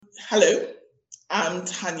Hello, I'm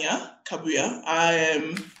Tanya Kabuya. I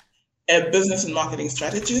am a business and marketing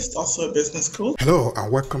strategist, also a business coach. Hello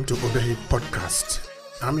and welcome to Obehi Podcast.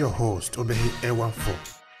 I'm your host, Obehi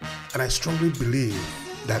A14, and I strongly believe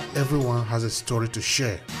that everyone has a story to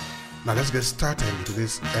share. Now let's get started into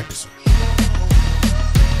this episode.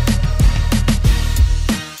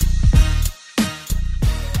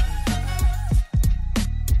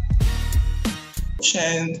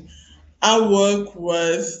 And I work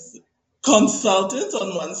with consultants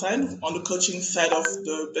on one side, on the coaching side of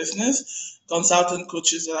the business, consultant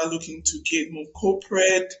coaches that are looking to get more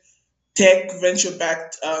corporate, tech,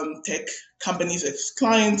 venture-backed tech companies as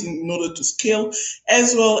clients in order to scale,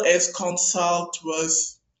 as well as consult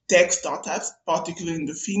with tech startups, particularly in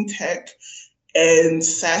the fintech and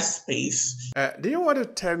SaaS space. Do you want to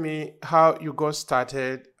tell me how you got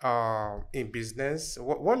started in business?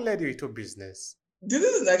 What led you into business? This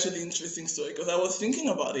is an actually interesting story because I was thinking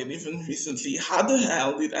about it even recently. How the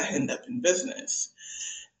hell did I end up in business?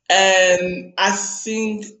 And I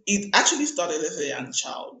think it actually started as a young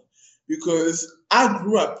child because I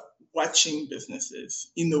grew up watching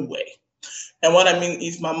businesses in a way. And what I mean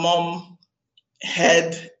is, my mom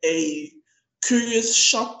had a curious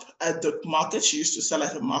shop at the market. She used to sell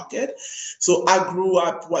at the market. So I grew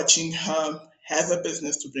up watching her have a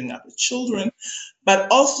business to bring up the children, but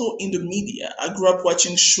also in the media. I grew up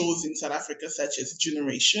watching shows in South Africa such as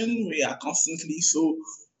Generation, where I constantly saw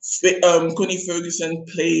Connie Ferguson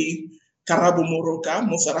play Karabo Moroka.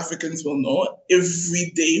 Most South Africans will know.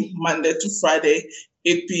 Every day, Monday to Friday,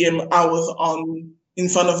 8 p.m., I was on in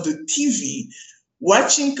front of the TV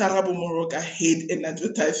watching Karabo Moroka head an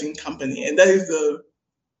advertising company. And that is the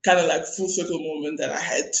kind of like full circle moment that I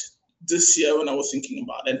had this year when I was thinking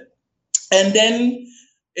about it. And then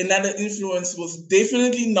another influence was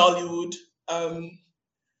definitely Nollywood.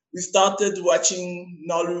 We started watching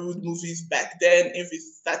Nollywood movies back then every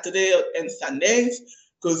Saturday and Sundays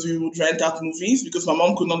because we would rent out movies because my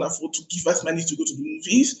mom could not afford to give us money to go to the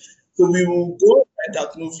movies. So we would go rent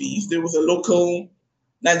out movies. There was a local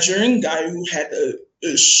Nigerian guy who had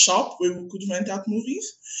a shop where we could rent out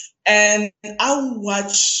movies. And I would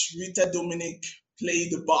watch Rita Dominic play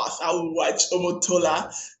the boss. I would watch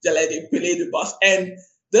Omotola Jalade play the boss. And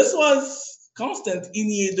this was constant in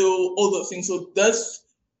Yedo, all those things. So this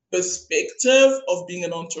perspective of being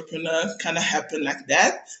an entrepreneur kind of happened like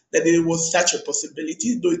that it was such a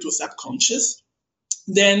possibility, though it was subconscious.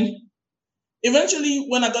 Then eventually,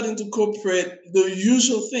 when I got into corporate, the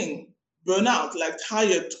usual thing, burnout, like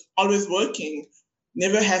tired, always working,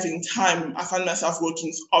 never having time. I found myself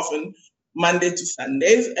working often Monday to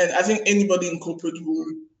Sundays. And I think anybody in corporate will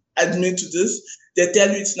admit to this. They tell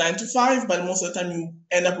you it's 9 to 5, but most of the time you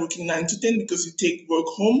end up working 9 to 10 because you take work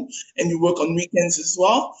home and you work on weekends as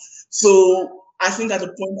well. So I think at the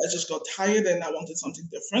point I just got tired and I wanted something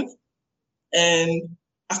different. And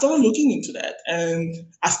I started looking into that and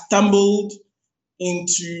I stumbled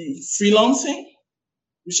into freelancing,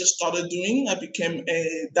 which I started doing. I became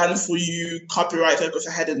a done for you copywriter because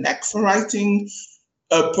I had a knack for writing,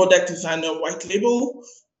 a product designer, white label,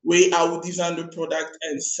 where I would design the product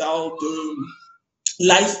and sell the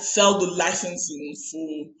licensing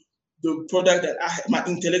for the product that I had, my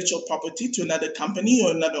intellectual property, to another company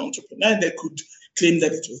or another entrepreneur that could claim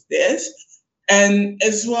that it was theirs. And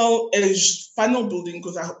as well as funnel building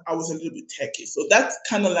because I was a little bit techy. So that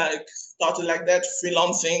kind of like started like that,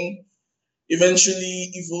 freelancing,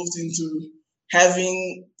 eventually evolved into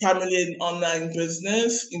having primarily an online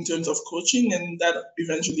business in terms of coaching, and that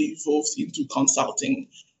eventually evolved into consulting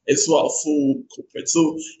as well for corporate.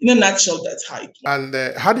 So in a nutshell, that's how it went.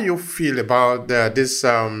 And how do you feel about this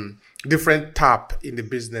different tap in the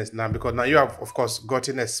business now? Because now you have, of course,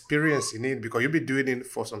 gotten experience in it because you've been doing it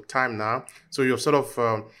for some time now. So you've sort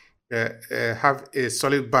of have a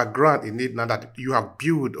solid background in it now that you have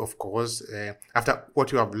built, of course, after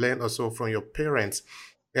what you have learned also from your parents.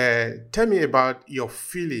 Tell me about your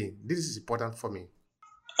feeling. This is important for me.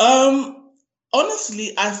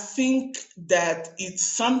 Honestly, I think that it's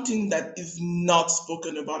something that is not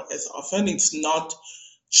spoken about as often. It's not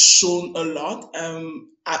shown a lot.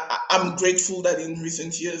 I'm grateful that in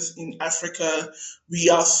recent years in Africa, we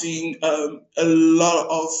are seeing a lot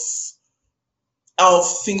of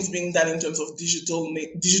things being done in terms of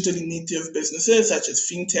digitally native businesses such as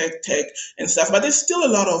fintech, tech, and stuff. But there's still a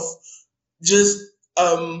lot of just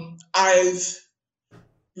eyes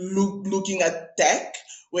looking at tech,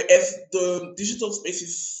 whereas the digital space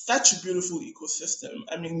is such a beautiful ecosystem.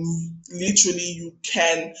 I mean, literally, you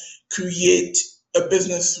can create a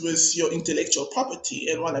business with your intellectual property.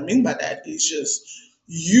 And what I mean by that is just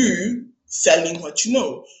you selling what you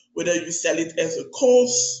know, whether you sell it as a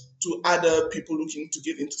course, to other people looking to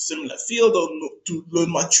get into similar field or to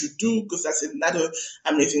learn what you do, because that's another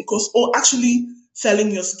amazing course, or actually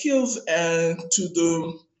selling your skills to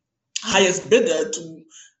the highest bidder, to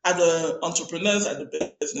other entrepreneurs, other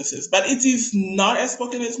businesses. But it is not as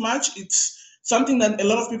spoken as much. It's something that a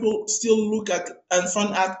lot of people still look at and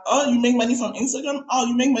fun at. Oh, you make money from Instagram. Oh,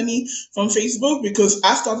 you make money from Facebook. Because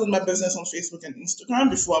I started my business on Facebook and Instagram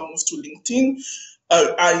before I moved to LinkedIn.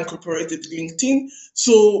 I incorporated LinkedIn.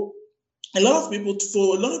 So for a lot of people,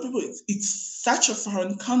 it's such a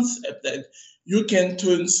foreign concept that you can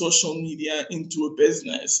turn social media into a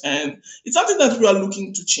business. And it's something that we are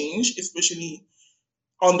looking to change, especially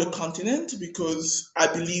on the continent, because I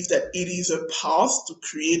believe that it is a path to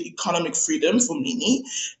create economic freedom for many,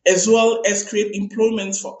 as well as create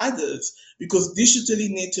employment for others, because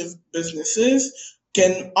digitally native businesses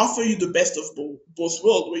can offer you the best of both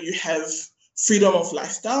worlds, where you have freedom of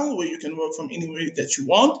lifestyle, where you can work from anywhere that you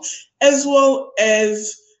want, as well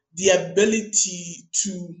as the ability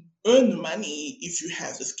to earn money if you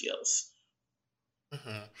have the skills.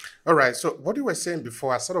 Mhm. All right. So what you were saying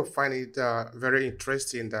before, I sort of find it very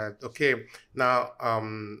interesting that okay, now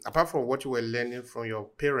apart from what you were learning from your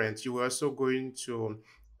parents, you were also going to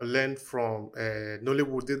learn from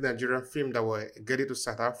Nollywood, the Nigerian film that were getting to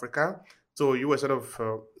South Africa. So you were sort of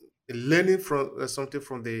learning from something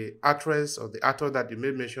from the actress or the actor that you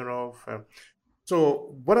made mention of.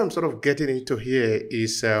 So what I'm sort of getting into here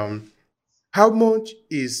is how much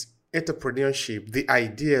is entrepreneurship, the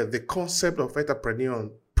idea, the concept of entrepreneur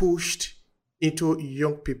pushed into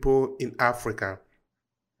young people in Africa?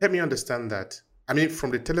 Help me understand that. I mean,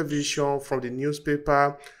 from the television, from the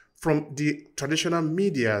newspaper, from the traditional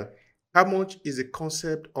media, how much is the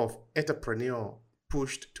concept of entrepreneur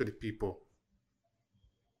pushed to the people?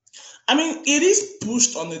 I mean, it is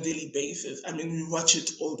pushed on a daily basis. I mean, we watch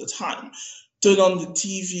it all the time. Turn on the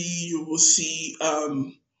TV, you will see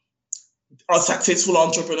a successful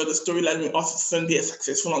entrepreneur. The storyline will often be a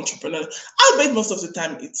successful entrepreneur. I bet most of the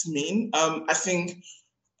time it's men. I think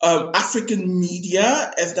African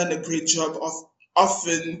media has done a great job of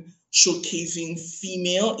often showcasing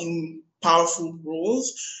female in powerful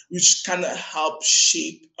roles, which kind of help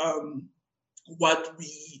shape what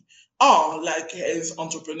we are like as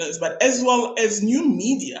entrepreneurs, but as well as new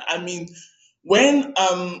media. I mean, when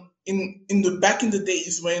in the back in the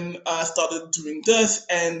days when I started doing this,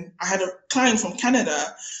 and I had a client from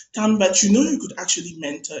Canada tell me that you could actually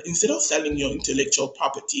mentor instead of selling your intellectual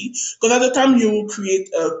property, because at the time you will create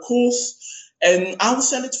a course and I will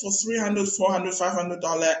sell it for 300, 400, $500. And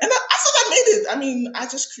after I made it, I mean, I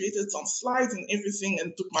just created some slides and everything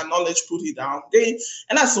and took my knowledge, put it down there,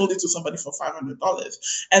 and I sold it to somebody for $500.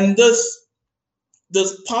 And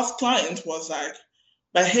this past client was like,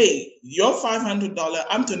 but hey, your $500,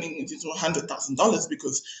 I'm turning it into $100,000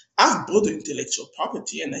 because I've bought the intellectual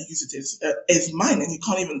property and I use it as mine, and you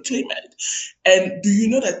can't even claim it. And do you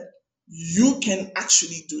know that you can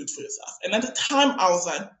actually do it for yourself? And at the time, I was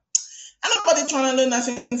like, ain't nobody trying to learn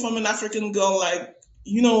nothing from an African girl. Like,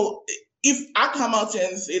 if I come out here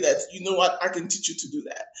and say that, you know what, I can teach you to do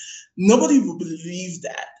that, nobody will believe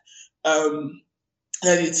that.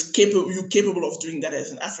 That you're capable of doing that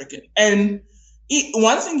as an African. And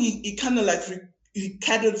one thing he kind of like he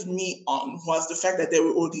catted me on was the fact that they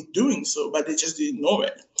were already doing so, but they just didn't know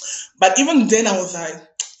it. But even then, I was like,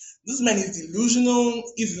 this man is delusional.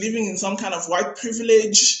 He's living in some kind of white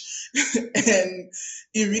privilege, and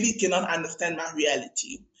he really cannot understand my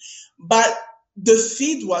reality. But the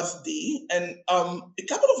seed was there, and a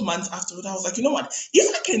couple of months afterward, I was like, you know what?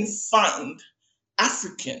 If I can find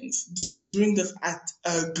Africans doing this at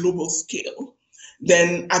a global scale,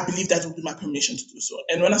 then I believe that would be my permission to do so.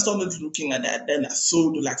 And when I started looking at that, then I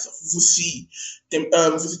saw the likes of Vusi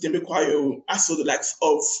Tembekwayo, I saw the likes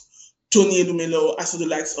of Tony Elumelo, I saw the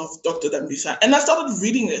likes of Dr. Dambisa, and I started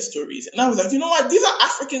reading their stories. And I was like, you know what? These are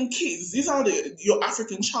African kids. These are your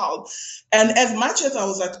African child. And as much as I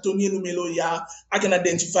was like, Tony Elumelo, yeah, I can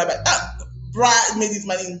identify, but Brad made his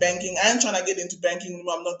money in banking. I am trying to get into banking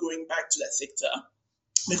anymore. I'm not going back to that sector.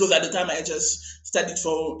 Because at the time I just studied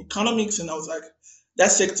for economics, and I was like,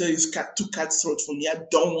 that sector is too cutthroat for me. I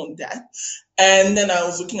don't want that. And then I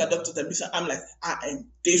was looking at Dr. Dambisa. I'm like, I am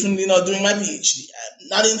definitely not doing my PhD. I'm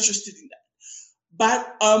not interested in that.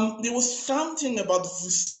 But there was something about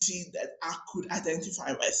Vusi that I could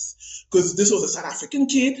identify with, because this was a South African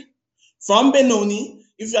kid from Benoni.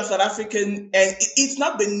 If you're South African, and it's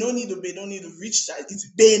not Benoni, the rich side, it's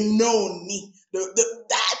Benoni,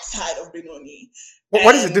 that side of Benoni.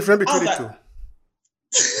 What is the And difference I between was the like, two?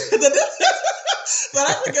 South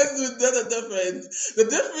Africans do know the difference. The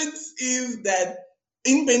difference is that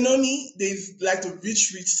in Benoni, there's like the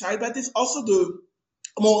rich side, but there's also the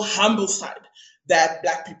more humble side that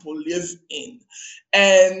Black people live in.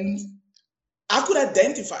 And I could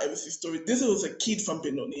identify with this story. This was a kid from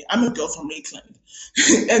Benoni. I'm a girl from Maitland.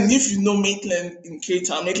 And if you know Maitland in Cape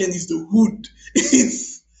Town, Maitland is the hood.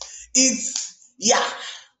 Yeah.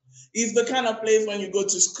 It's the kind of place when you go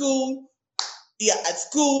to school, at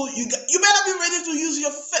school, you better be ready to use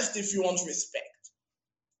your fist if you want respect.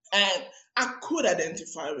 And I could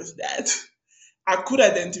identify with that. I could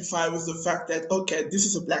identify with the fact that, okay, this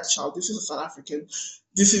is a Black child, this is a South African,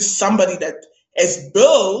 this is somebody that has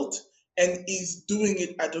built and is doing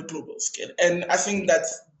it at a global scale. And I think that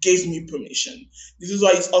gave me permission. This is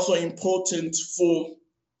why it's also important for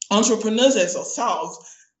entrepreneurs as ourselves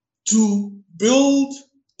to build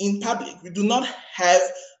in public. We do not have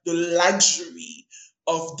the luxury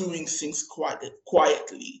of doing things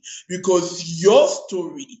quietly, because your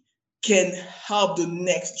story can help the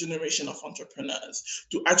next generation of entrepreneurs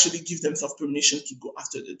to actually give themselves permission to go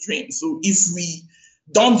after the dream. So if we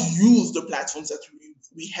don't use the platforms that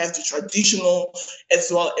we have, the traditional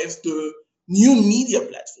as well as the new media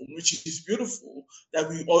platform, which is beautiful that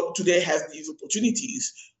we all today have these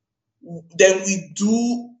opportunities, then we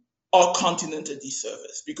do our continent a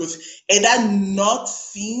disservice, because had I not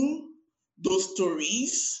seen those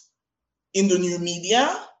stories in the new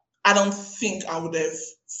media, I don't think I would have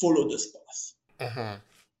followed this path.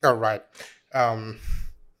 All right. Um,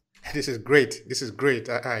 this is great. This is great.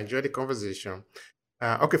 I enjoy the conversation.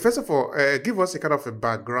 Okay, first of all, give us a kind of a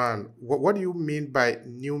background. What do you mean by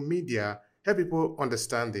new media? Help people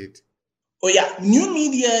understand it. Oh yeah, new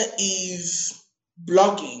media is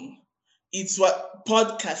blogging. It's what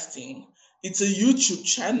podcasting. It's a YouTube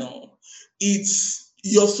channel. It's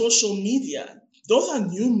your social media. Those are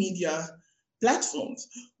new media platforms.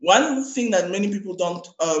 One thing that many people don't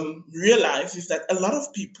realize is that a lot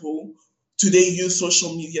of people today use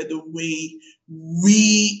social media the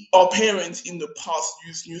way our parents in the past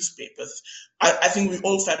used newspapers. I think we're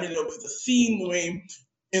all familiar with the scene where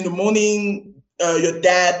in the morning your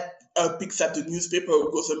dad picks up the newspaper or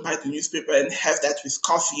goes and buy the newspaper and have that with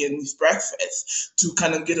coffee and his breakfast to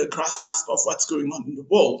kind of get a grasp of what's going on in the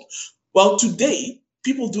world. Well, today,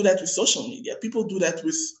 people do that with social media. People do that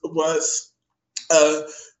with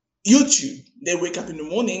YouTube. They wake up in the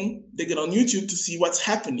morning, they get on YouTube to see what's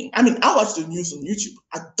happening. I mean, I watch the news on YouTube.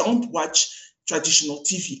 I don't watch traditional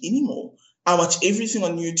TV anymore. I watch everything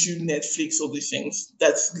on YouTube, Netflix, all these things.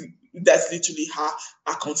 That's literally how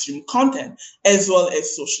I consume content, as well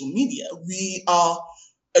as social media. We are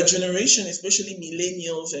a generation, especially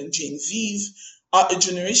millennials and Gen Zs, are a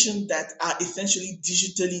generation that are essentially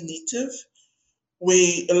digitally native,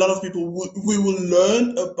 where a lot of people we will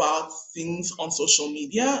learn about things on social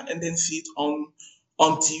media and then see it on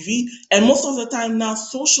TV. And most of the time now,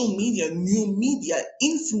 social media, new media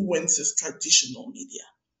influences traditional media.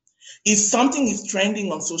 If something is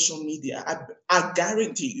trending on social media, I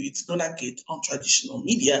guarantee you it's gonna get on traditional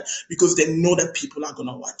media, because they know that people are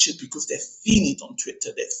gonna watch it, because they've seen it on Twitter,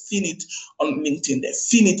 they've seen it on LinkedIn, they've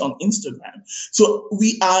seen it on Instagram. So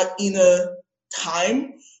we are in a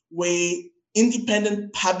time where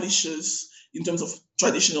independent publishers, in terms of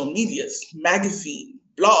traditional medias, magazine,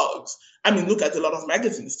 blogs. I mean, look at a lot of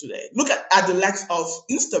magazines today. Look at the likes of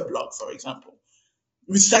Instablog, for example,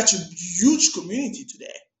 with such a huge community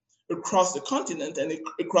today across the continent and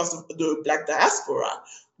across the Black diaspora.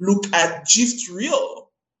 Look at Gift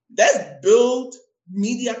Real. They've built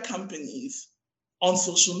media companies on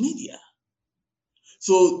social media.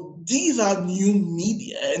 So these are new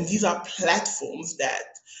media, and these are platforms that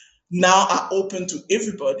now are open to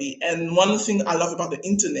everybody. And one thing I love about the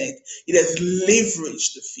internet, it has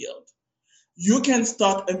leveraged the field. You can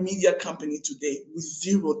start a media company today with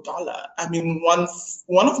 $0. I mean,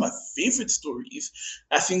 one of my favorite stories,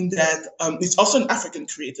 I think that it's also an African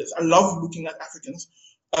creators. I love looking at African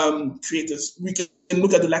creators. We can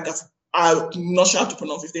look at the like of, I'm not sure how to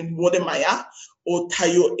pronounce his name, Wodemaya or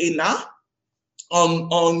Tayo Ena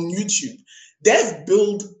on YouTube. They've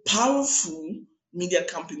built powerful media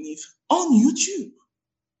companies on YouTube.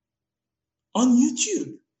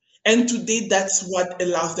 And today, that's what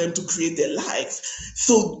allows them to create their lives.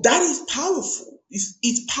 So that is powerful.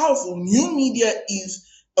 It's powerful. New media is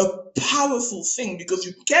a powerful thing, because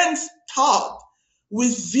you can start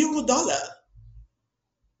with $0.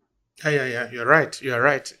 Yeah. You're right. You're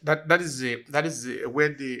right. That is where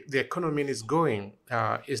the economy is going.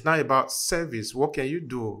 It's not about service. What can you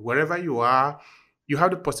do wherever you are? You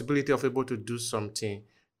have the possibility of able to do something.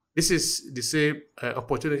 This is the same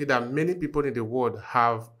opportunity that many people in the world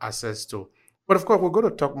have access to. But of course, we're going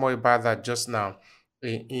to talk more about that just now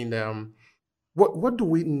in what do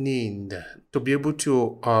we need to be able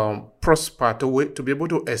to prosper, to be able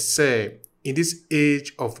to excel in this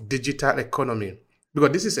age of digital economy?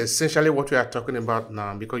 Because this is essentially what we are talking about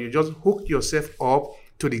now, because you just hook yourself up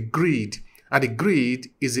to the grid, and the grid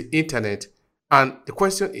is the internet. And the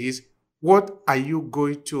question is, what are you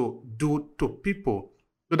going to do to people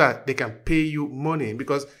so that they can pay you money?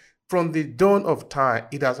 Because from the dawn of time,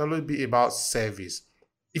 it has always been about service.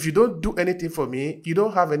 If you don't do anything for me, you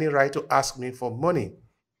don't have any right to ask me for money.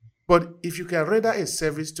 But if you can render a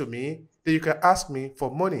service to me, then you can ask me for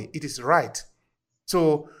money. It is right.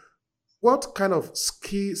 So, what kind of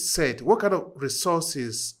skill set, what kind of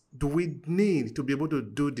resources do we need to be able to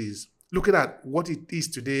do this, looking at what it is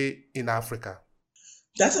today in Africa?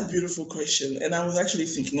 That's a beautiful question, and I was actually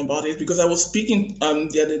thinking about it because I was speaking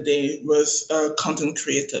the other day with a content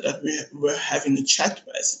creator that we were having a chat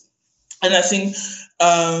with, and I think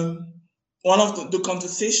one of the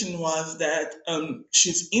conversation was that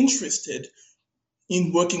she's interested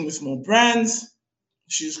in working with more brands.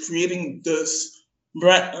 She's creating this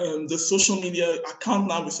brand, the social media account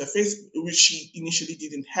now with her face, which she initially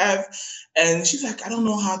didn't have. And she's like, I don't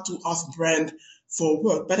know how to ask brand for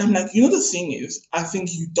work. But I'm like, the thing is, I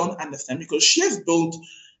think you don't understand because she has built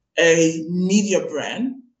a media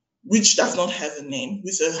brand which does not have a name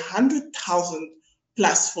with 100,000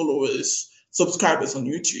 plus followers, subscribers on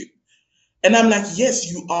YouTube. And I'm like,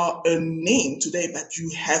 yes, you are a name today, but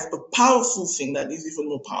you have a powerful thing that is even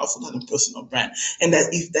more powerful than a personal brand. And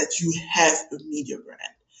that is that you have a media brand.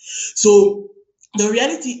 So the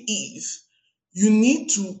reality is you need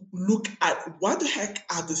to look at what the heck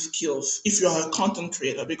are the skills if you are a content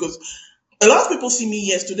creator, because a lot of people see me,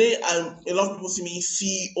 yes, today, a lot of people see me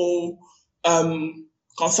CEO,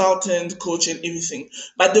 consultant, coach, and everything.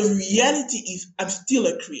 But the reality is I'm still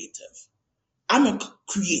a creative. I'm a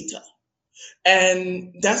creator.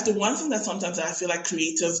 And that's the one thing that sometimes I feel like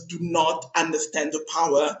creators do not understand the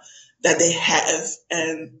power that they have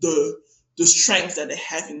and the strength that they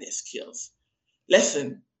have in their skills.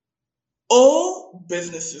 Listen, all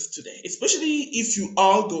businesses today, especially if you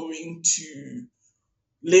are going to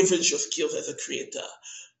leverage your skills as a creator,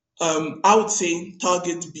 I would say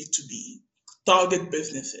target B2B, target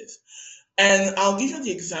businesses. And I'll give you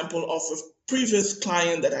the example of a previous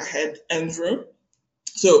client that I had, Andrew.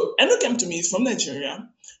 So Andrew came to me, he's from Nigeria.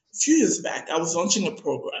 A few years back, I was launching a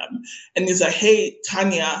program, and he's like, "Hey,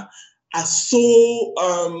 Tanya, I saw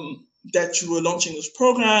that you were launching this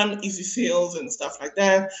program, Easy Sales and stuff like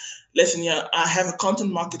that. Listen, yeah, I have a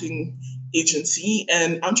content marketing agency,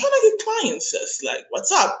 and I'm trying to get clients. Sis. Like,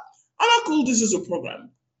 what's up? I'm like, cool, this is a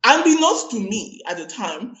program." Unbeknownst to me at the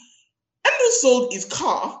time, Andrew sold his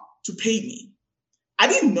car to pay me. I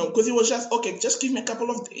didn't know because it was just, okay, just give me a couple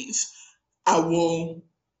of days. I will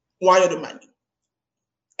wire the money.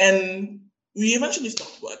 And we eventually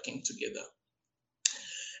started working together.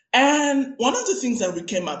 And one of the things that we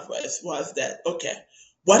came up with was that, okay,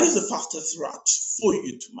 what is the fastest route for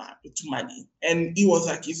you to money? And he was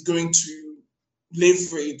like, he's going to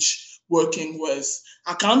leverage working with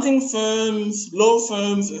accounting firms, law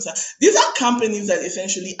firms, and stuff. These are companies that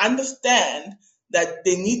essentially understand that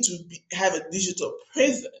they need to have a digital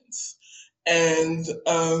presence and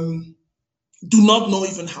do not know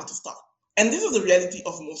even how to start. And this is the reality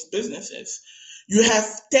of most businesses. You have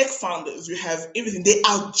tech founders, you have everything. They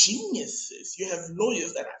are geniuses. You have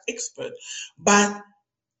lawyers that are expert, but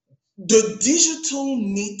the digital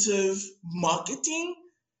native marketing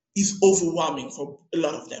is overwhelming for a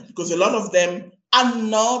lot of them because a lot of them are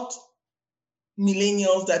not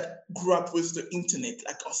millennials that grew up with the internet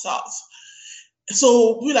like ourselves.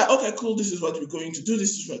 So we're like, okay, cool, this is what we're going to do.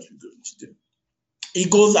 This is what we're going to do.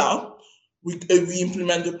 It goes out. We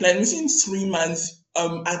implement the plan within 3 months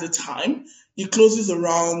at a time. It closes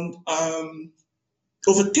around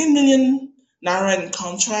over 10 million naira in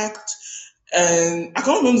contract. And I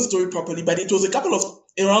can't remember the story properly, but it was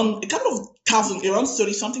around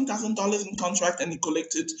 30 something thousand dollars in contract, and he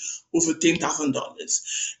collected over $10,000.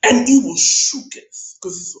 And it was shook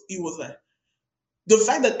because it was like the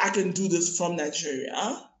fact that I can do this from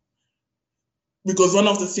Nigeria, because one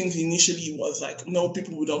of the things initially was like, no,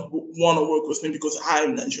 people would not want to work with me because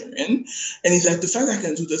I'm Nigerian. And it's like, the fact that I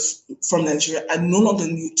can do this from Nigeria, I no longer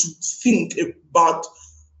need to think about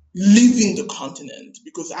leaving the continent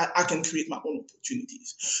because I can create my own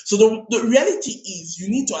opportunities. So the reality is you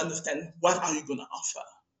need to understand what are you going to offer?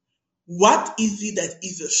 What is it that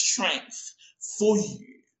is a strength for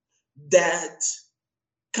you that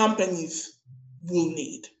companies will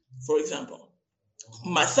need? For example,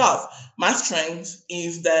 myself, my strength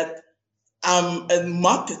is that I'm a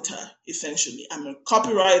marketer, essentially. I'm a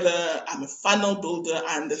copywriter, I'm a funnel builder,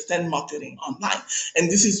 I understand marketing online. And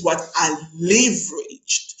this is what I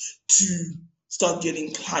leveraged to start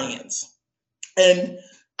getting clients. And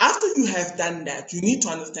after you have done that, you need to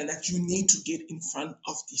understand that you need to get in front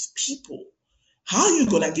of these people. How are you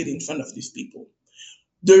going to get in front of these people?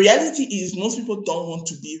 The reality is, most people don't want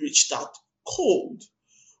to be reached out cold.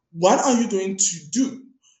 What are you going to do?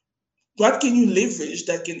 What can you leverage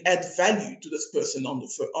that can add value to this person on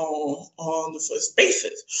the first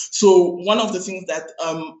basis? So one of the things that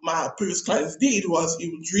my previous clients did was he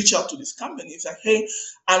would reach out to these companies like, hey,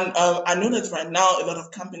 and I know that right now a lot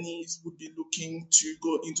of companies would be looking to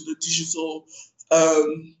go into the digital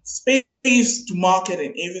space to market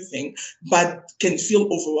and everything, but can feel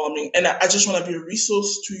overwhelming. And I just want to be a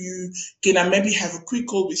resource to you. Can I maybe have a quick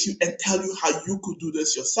call with you and tell you how you could do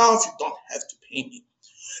this yourself? You don't have to pay me.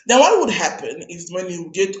 Then what would happen is when you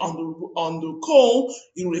get on the call,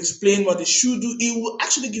 you will explain what they should do. It will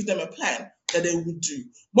actually give them a plan that they would do.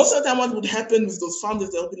 Most of the time, what would happen with those founders,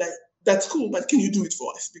 they'll be like, "That's cool, but can you do it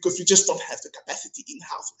for us? Because we just don't have the capacity in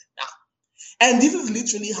house right now." And this is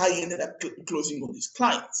literally how you ended up closing all these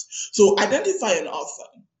clients. So identify an offer.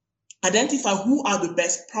 Identify who are the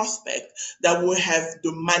best prospects that will have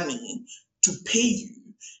the money to pay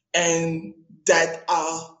you and that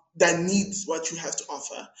needs what you have to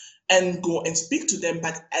offer, and go and speak to them,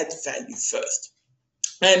 but add value first.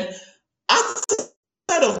 And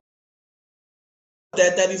outside of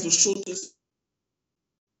that, that is the shortest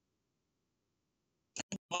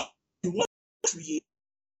you want to create.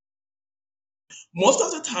 Most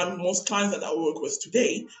of the time, most clients that I work with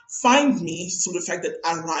today find me through the fact that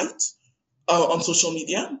I write on social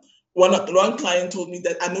media. One client told me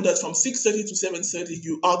that I know that from 6:30 to 7:30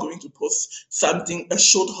 you are going to post something, a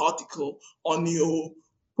short article on your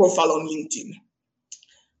profile on LinkedIn.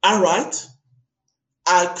 I write,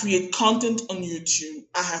 I create content on YouTube,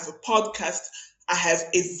 I have a podcast, I have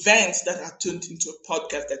events that are turned into a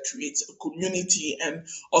podcast that creates a community and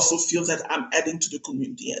also feels that I'm adding to the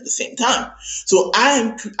community at the same time. So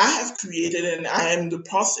I have created, and I am in the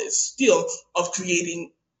process still of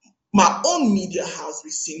creating my own media house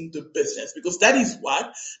within the business, because that is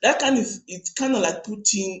what it's kind of like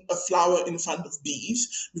putting a flower in front of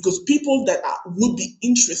bees, because people that would be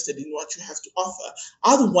interested in what you have to offer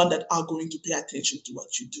are the ones that are going to pay attention to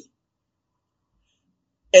what you do.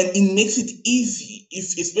 And it makes it easy,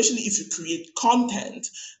 especially if you create content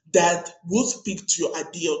that will speak to your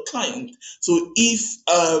ideal client. So if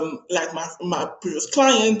like my previous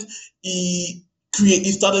client,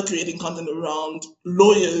 he started creating content around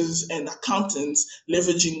lawyers and accountants,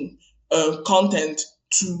 leveraging content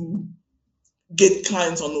to get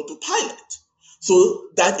clients on autopilot. So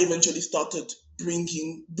that eventually started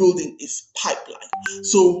building its pipeline.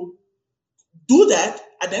 So do that,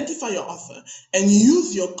 identify your offer, and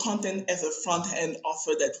use your content as a front end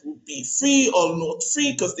offer that will be free or not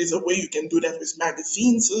free, because there's a way you can do that with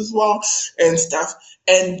magazines as well and stuff.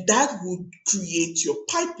 And that would create your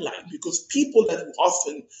pipeline, because people that will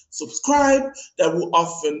often subscribe,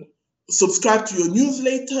 to your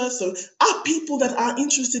newsletter, so are people that are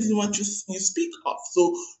interested in what you speak of.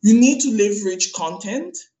 So you need to leverage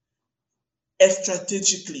content as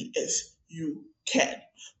strategically as you can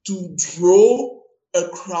to draw a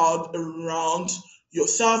crowd around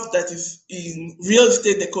yourself. That is, in real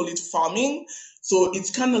estate they call it farming. So it's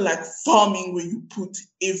kind of like farming, where you put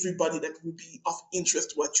everybody that will be of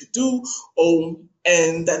interest to what you do,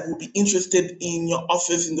 and that will be interested in your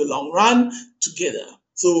offers in the long run together.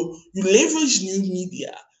 So you leverage new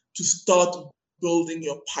media to start building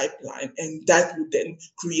your pipeline, and that would then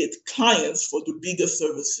create clients for the bigger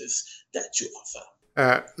services that you offer.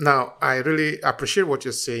 Now, I really appreciate what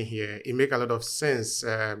you're saying here. It makes a lot of sense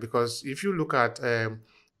because if you look at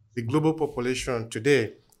the global population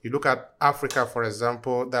today, you look at Africa, for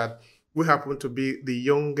example, that we happen to be the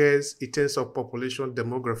youngest in terms of population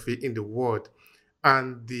demography in the world.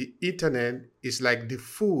 And the internet is like the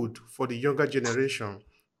food for the younger generation.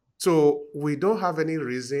 So we don't have any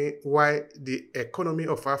reason why the economy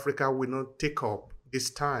of Africa will not take up this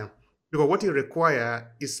time, because what it requires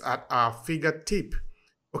is at our fingertip.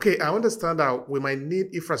 Okay, I understand that we might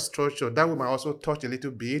need infrastructure that we might also touch a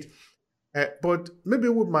little bit, but maybe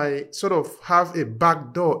we might sort of have a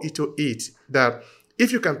back door into it, that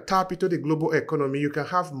if you can tap into the global economy, you can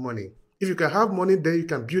have money. If you can have money, then you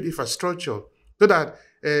can build infrastructure, so that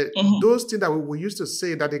those things that we used to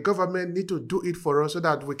say that the government need to do it for us so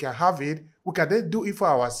that we can have it, we can then do it for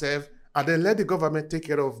ourselves and then let the government take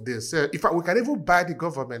care of this. In fact, we can even buy the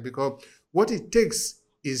government, because what it takes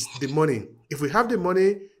is the money. If we have the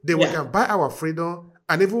money, then we Yeah. can buy our freedom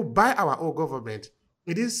and even buy our own government.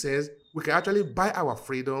 In this sense, we can actually buy our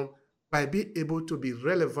freedom by being able to be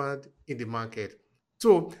relevant in the market.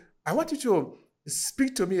 So I want you to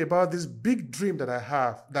speak to me about this big dream that I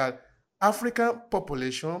have, that African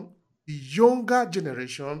population, the younger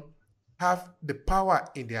generation, have the power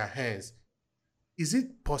in their hands. Is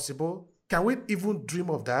it possible? Can we even dream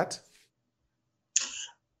of that?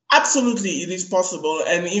 Absolutely, it is possible.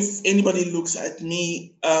 And if anybody looks at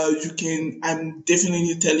me, you can, I'm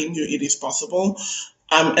definitely telling you it is possible.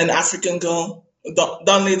 I'm an African girl. Don't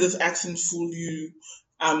let this accent fool you.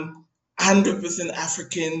 I'm 100%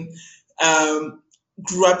 African. Um,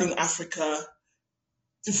 Grew up in Africa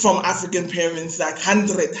from African parents, like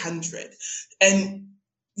 100. And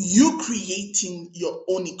you creating your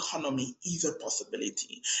own economy is a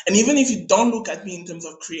possibility. And even if you don't look at me in terms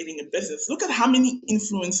of creating a business, look at how many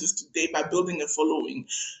influencers today, by building a following,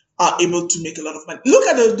 are able to make a lot of money. Look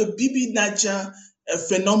at the Bibi Naja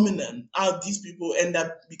phenomenon. How these people end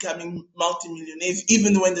up becoming multimillionaires,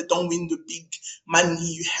 even when they don't win the big money.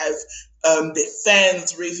 You have their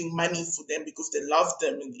fans raising money for them because they love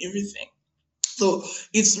them and everything. So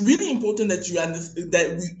it's really important that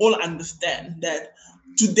that we all understand that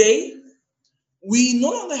today we no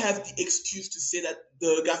longer have the excuse to say that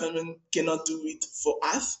the government cannot do it for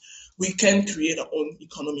us. We can create our own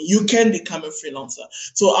economy. You can become a freelancer.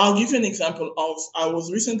 So I'll give you an example of, I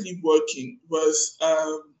was recently working with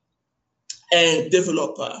a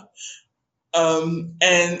developer. And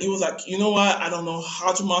it was like, you know what? I don't know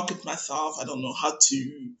how to market myself. I don't know how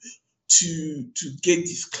to get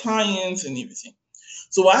these clients and everything.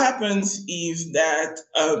 So what happens is that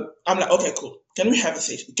I'm like, okay, cool. Can we have a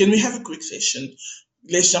session? Can we have a quick session?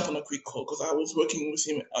 Let's jump on a quick call, because I was working with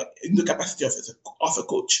him in the capacity of a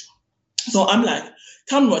coach. So I'm like,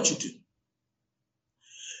 tell me what you do.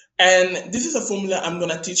 And this is a formula I'm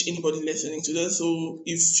going to teach anybody listening to this. So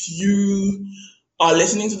if you are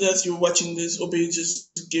listening to this, you're watching this, Obey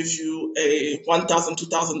just gives you a $1,000,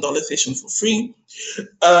 $2,000 session for free.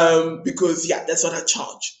 Because yeah, that's what I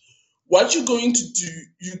charge. What you're going to do,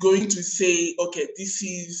 you're going to say, okay, this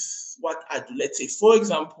is what I do. Let's say, for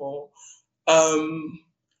example,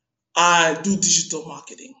 I do digital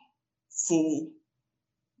marketing for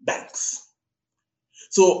banks.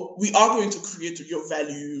 So we are going to create your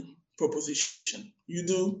value proposition. You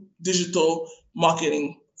do digital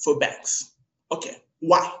marketing for banks. Okay,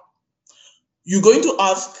 why? You're going to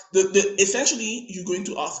ask essentially you're going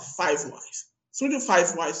to ask 5 whys. 3 to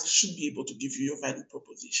 5 whys should be able to give you your value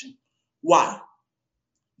proposition. Why?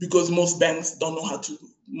 Because most banks don't know how to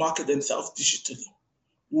market themselves digitally.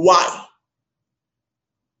 Why?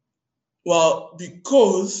 Well,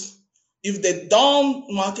 because if they don't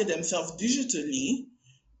market themselves digitally,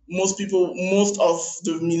 most of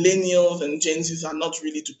the millennials and Gen Zs are not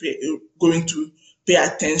really going to pay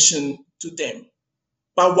attention to them.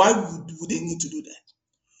 But why would they need to do that?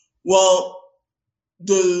 Well,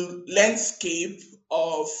 the landscape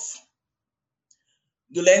of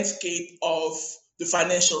the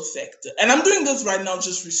financial sector, and I'm doing this right now,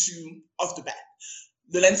 just resume off the bat.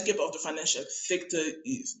 The landscape of the financial sector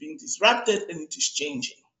is being disrupted and it is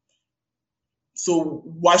changing. So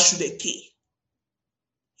why should they care?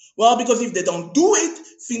 Well, because if they don't do it,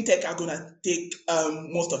 fintech are going to take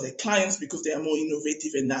most of their clients because they are more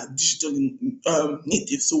innovative and are digitally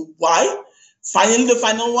native. So why? Finally, the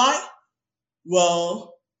final why?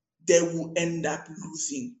 Well, they will end up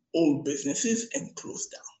losing all businesses and close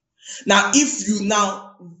down. Now, if you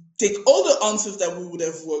now take all the answers that we would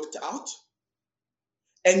have worked out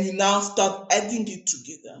and you now start adding it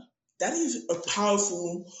together, that is a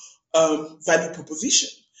powerful value proposition.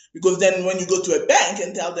 Because then when you go to a bank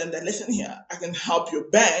and tell them that, listen here, I can help your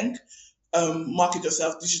bank market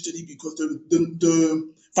yourself digitally because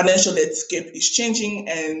the financial landscape is changing,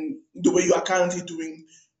 and the way you are currently doing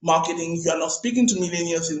marketing, you are not speaking to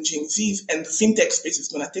millennials and Gen Zs, and the fintech space is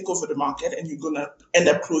going to take over the market and you're going to end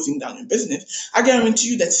up closing down your business. I guarantee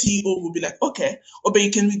you that CEO will be like, okay, Obey,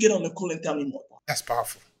 can we get on the call and tell me more? That's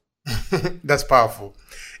powerful. That's powerful.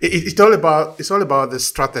 It's all about the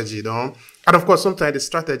strategy, you know. And of course, sometimes the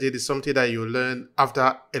strategy is something that you learn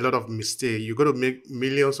after a lot of mistakes. You're going to make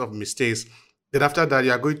millions of mistakes. Then after that,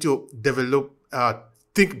 you are going to develop,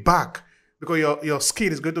 think back, because your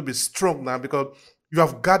skill is going to be strong now because you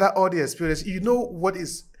have gathered all the experience. You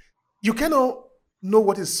cannot know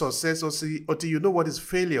what is success until you know what is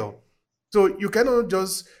failure. So you cannot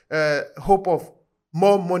just hope of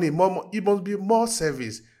more money, it must be more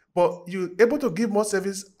service. But you're able to give more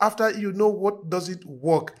service after you know what doesn't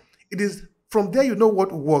work. It is from there you know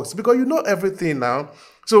what works because you know everything now.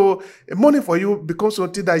 So money for you becomes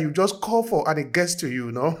something that you just call for and it gets to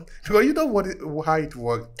you, because you know how it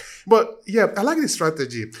works. But yeah, I like the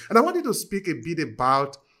strategy, and I wanted to speak a bit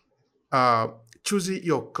about uh, choosing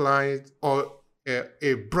your client or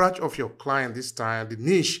a branch of your client this time, the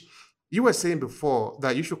niche. You were saying before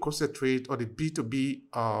that you should concentrate on the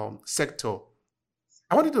B2B sector.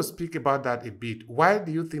 I wanted to speak about that a bit. Why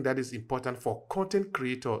do you think that is important for content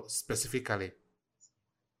creators specifically?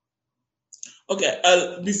 Okay,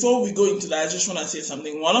 before we go into that, I just want to say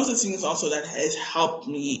something. One of the things also that has helped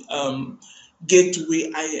me get to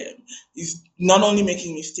where I am is not only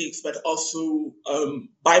making mistakes, but also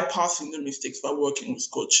bypassing the mistakes by working with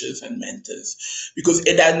coaches and mentors. Because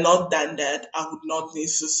if I had not done that, I would not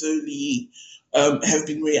necessarily have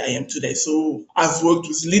been where I am today. So I've worked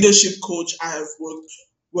with leadership coach. I have worked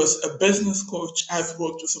was a business coach. I've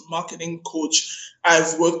worked with a marketing coach.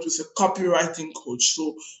 I've worked with a copywriting coach.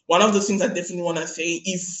 So one of the things I definitely want to say,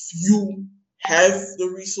 if you have the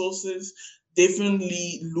resources,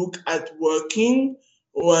 definitely look at working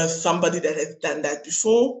or somebody that has done that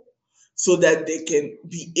before so that they can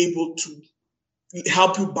be able to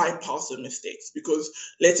help you bypass the mistakes. Because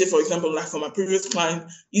let's say, for example, like for my previous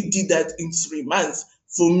client, he did that in 3 months.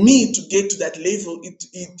 For me to get to that level,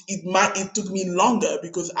 it took me longer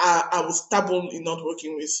because I was stubborn in not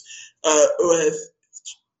working with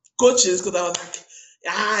coaches because I was like,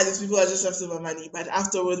 these people are just after my money. But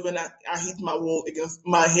afterwards, when I hit my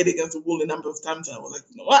head against the wall a number of times, I was like,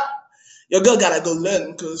 you know what? Your girl gotta go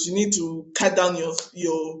learn because you need to cut down your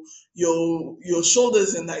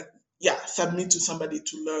shoulders and like submit to somebody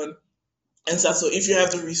to learn and stuff. So if you have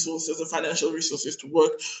the resources, the financial resources to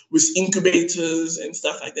work with incubators and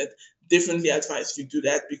stuff like that, definitely advise you do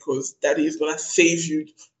that because that is gonna save you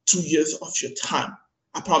 2 years of your time.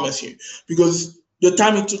 I promise you. Because the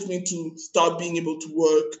time it took me to start being able to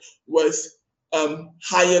work with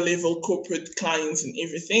higher level corporate clients and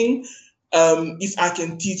everything, if I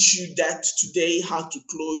can teach you that today, how to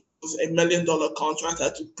close $1 million contract, how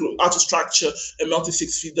to structure a multi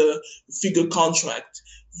figure contract,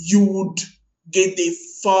 you would get there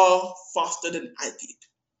far faster than I did.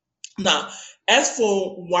 Now, as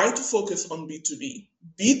for why to focus on B2B,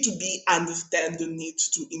 B2B understand the need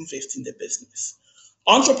to invest in the business.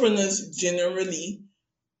 Entrepreneurs generally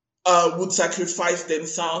would sacrifice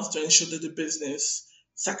themselves to ensure that the business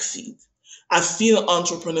succeeds. I've seen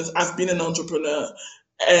entrepreneurs, I've been an entrepreneur,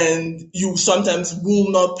 and you sometimes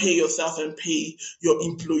will not pay yourself and pay your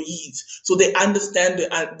employees. So they understand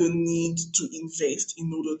the need to invest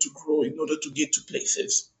in order to grow, in order to get to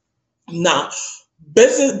places. Now,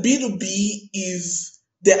 business B2B is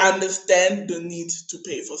they understand the need to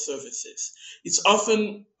pay for services. It's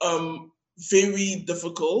often very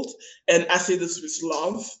difficult, and I say this with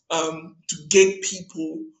love, to get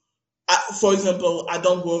people. For example, I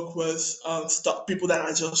don't work with people that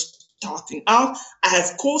are just starting out. I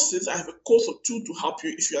have courses. I have a course or two to help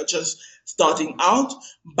you if you are just starting out.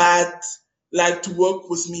 But like to work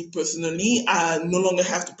with me personally, I no longer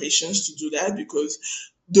have the patience to do that because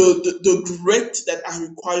the grit that I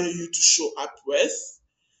require you to show up with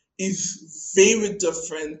is very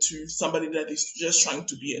different to somebody that is just trying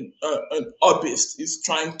to be an hobbyist, is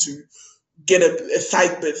trying to get a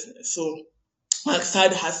side business. So like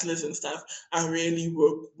side hustlers and stuff, I really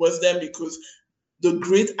work with them because the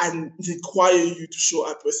grit and require you to show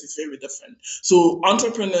up with is very different. So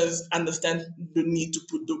entrepreneurs understand the need to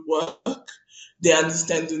put the work. They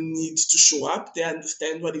understand the need to show up. They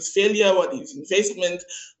understand what is failure, what is investment,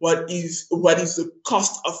 what is the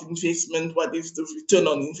cost of investment, what is the return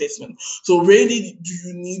on investment. So really, do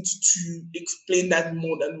you need to explain that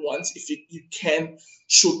more than once if you can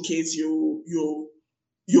showcase your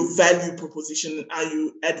value proposition and how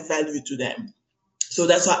you add value to them. So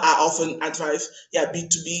that's why I often advise,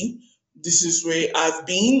 B2B. This is where I've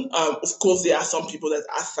been. Of course, there are some people that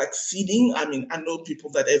are succeeding. I mean, I know people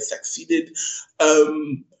that have succeeded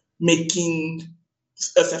making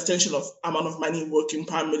a substantial amount of money working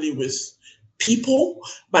primarily with people.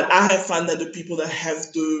 But I have found that the people that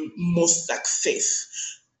have the most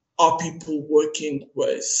success are people working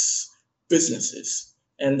with businesses.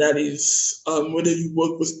 And that is whether you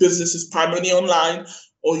work with businesses primarily online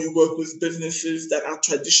or you work with businesses that are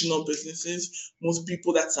traditional businesses. Most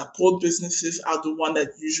people that support businesses are the one that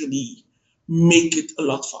usually make it a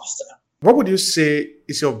lot faster. What would you say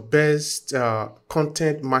is your best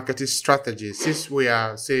content marketing strategy? Since we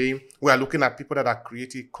are saying we are looking at people that are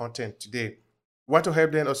creating content today, we want to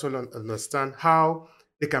help them also understand how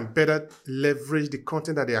they can better leverage the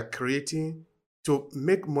content that they are creating to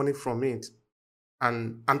make money from it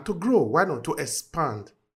and to grow. Why not to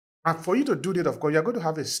expand? And for you to do that, of course, you're going to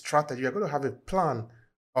have a strategy, you're going to have a plan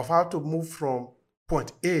of how to move from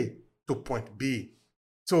point A to point B.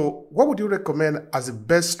 So, what would you recommend as the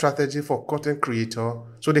best strategy for content creator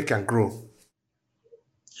so they can grow?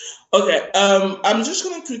 Okay, I'm just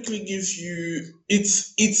gonna quickly give you.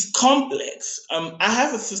 It's complex. I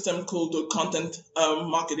have a system called the content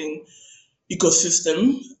marketing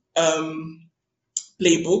ecosystem um,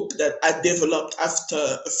 playbook that I developed after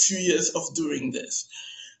a few years of doing this.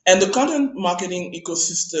 And the content marketing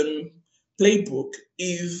ecosystem playbook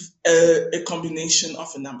is a combination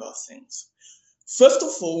of a number of things. First of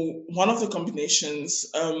all, one of the combinations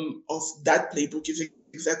of that playbook is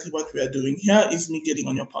exactly what we are doing here is me getting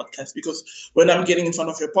on your podcast because when I'm getting in front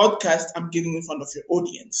of your podcast, I'm getting in front of your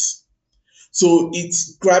audience. So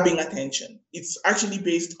it's grabbing attention. It's actually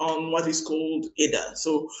based on what is called AIDA.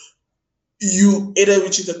 So AIDA,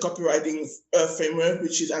 which is a copywriting framework,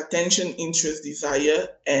 which is attention, interest, desire,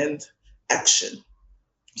 and action.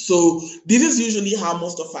 So this is usually how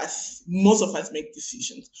most of us make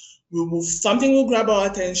decisions. Something will grab our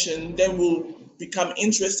attention, then we'll become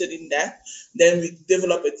interested in that, then we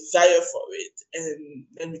develop a desire for it, and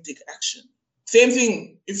then we take action. Same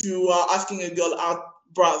thing if you are asking a girl out,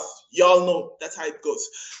 bruv, y'all know that's how it goes.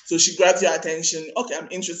 So she grabs your attention. Okay, I'm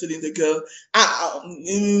interested in the girl.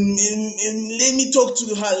 Let me talk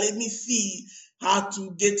to her. Let me see how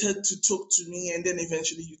to get her to talk to me, and then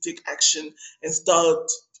eventually you take action and start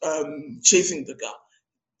chasing the girl.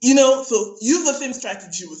 So use the same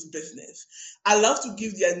strategy with business. I love to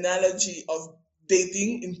give the analogy of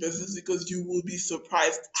dating in business because you will be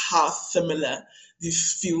surprised how similar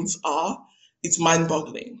these fields are. It's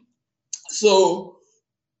mind-boggling. So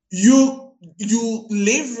you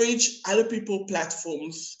leverage other people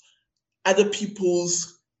platforms, other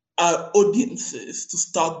people's audiences to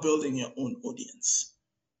start building your own audience.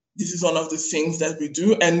 This is one of the things that we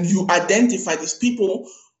do, and you identify these people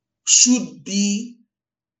should be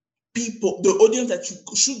people. The audience that you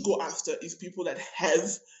should go after is people that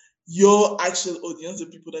have your actual audience, the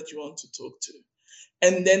people that you want to talk to.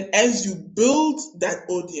 And then as you build that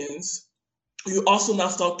audience, you also now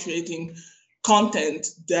start creating content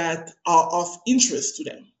that are of interest to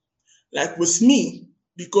them. Like with me,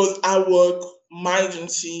 because my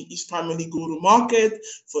agency is primarily go to market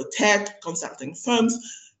for tech consulting firms.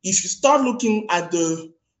 If you start looking at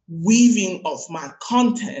the weaving of my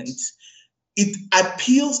content, it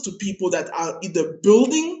appeals to people that are either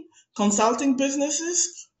building consulting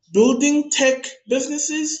businesses, building tech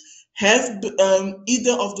businesses, have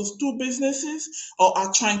either of those two businesses, or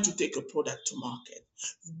are trying to take a product to market.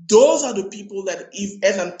 Those are the people that, if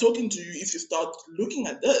as I'm talking to you, if you start looking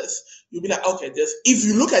at this, you'll be like, okay, if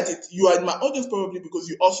you look at it, you are in my audience probably because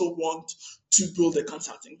you also want to build a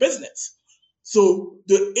consulting business. So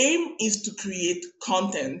the aim is to create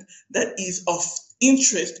content that is of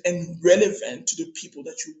interest and relevant to the people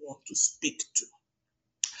that you want to speak to.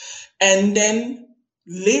 And then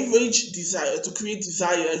leverage desire. To create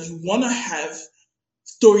desire, you want to have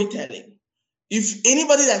storytelling. If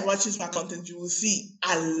anybody that watches my content, you will see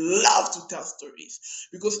I love to tell stories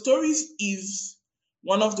because stories is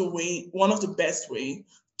one of the best way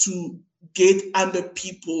to get under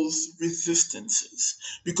people's resistances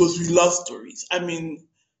because we love stories. I mean,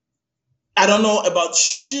 I don't know about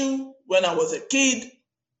you. When I was a kid,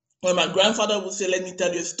 when my grandfather would say, "Let me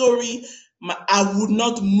tell you a story," I would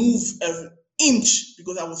not move an inch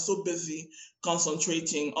because I was so busy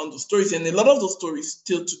concentrating on the stories. And a lot of those stories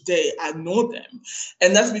still today, I know them.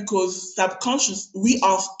 And that's because we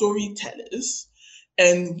are storytellers,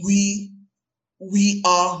 and we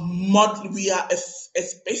are a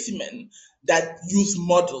specimen that use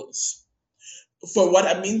models. For what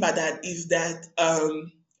I mean by that is that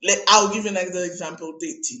I'll give you another example: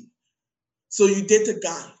 dating. So you date a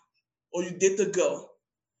guy or you date a girl,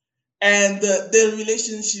 and the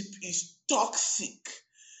relationship is toxic,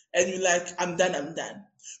 and you're like, I'm done, I'm done.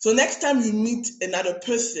 So next time you meet another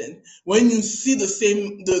person, when you see the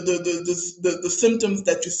same the symptoms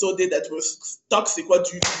that you saw there that was toxic,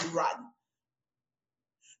 what do? You run.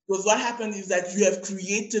 Because what happened is that you have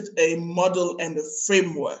created a model and a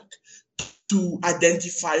framework to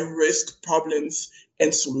identify risk, problems,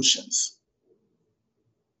 and solutions.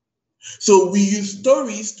 So we use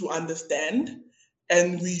stories to understand,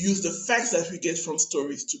 and we use the facts that we get from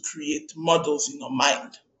stories to create models in our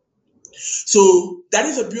mind. So that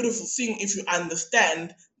is a beautiful thing if you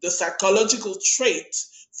understand the psychological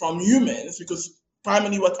traits from humans, because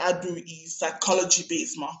primarily what I do is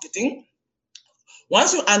psychology-based marketing.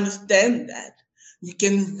 Once you understand that, you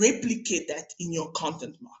can replicate that in your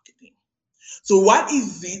content marketing. So what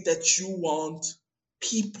is it that you want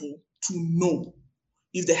people to know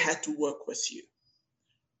if they had to work with you?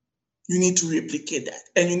 you need to replicate that.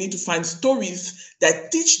 And you need to find stories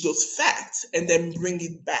that teach those facts and then bring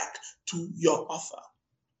it back to your offer.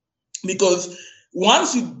 Because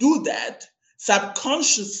once you do that,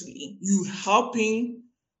 subconsciously, you helping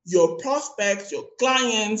your prospects, your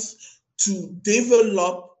clients to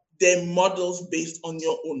develop their models based on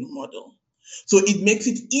your own model. So it makes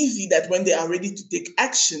it easy that when they are ready to take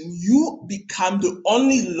action, you become the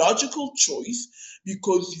only logical choice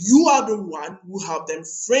because you are the one who helped them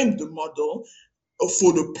frame the model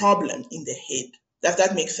for the problem in their head. Does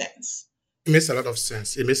that make sense? It makes a lot of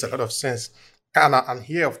sense. It makes a lot of sense. And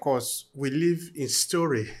here, of course, we live in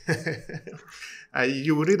story.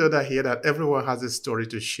 You will read other here that everyone has a story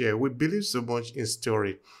to share. We believe so much in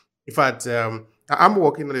story. In fact, I'm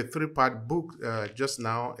working on a three-part book just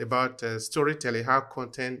now about storytelling, how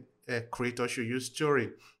content creators should use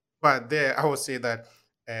story. But there, I would say that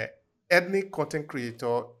uh, any content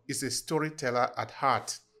creator is a storyteller at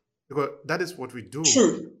heart because that is what we do.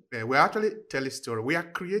 True. We actually tell a story. We are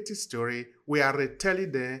creating story. We are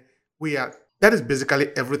retelling them. We are that is basically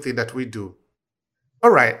everything that we do.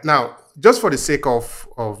 All right. Now, just for the sake of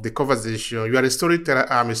the conversation, you are a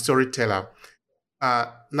storyteller. I'm a storyteller.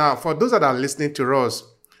 Now, for those that are listening to us,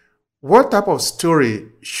 what type of story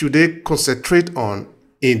should they concentrate on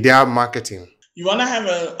in their marketing? You want to have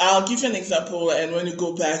I'll give you an example, and when you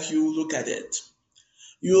go back, you look at it.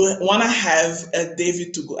 You want to have a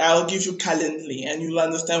David to go. I'll give you Calendly, and you'll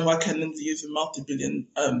understand why Calendly is a multi-billion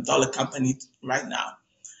dollar company right now.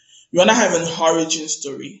 You want to have an origin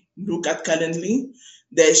story. Look at Calendly.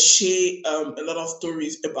 They share a lot of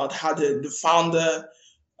stories about how the founder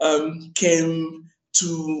came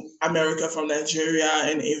to America from Nigeria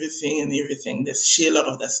and everything. They share a lot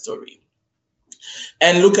of that story.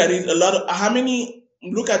 And look at it, a lot of how many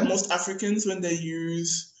look at most Africans when they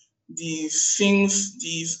use these things,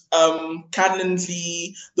 these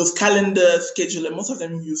Calendly, those calendar scheduler. Most of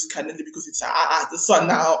them use Calendly because it's this one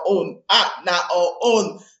now our own, now our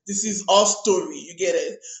own. This is our story. You get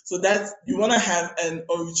it? So that you want to have an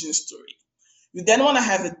origin story. You then want to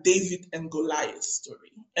have a David and Goliath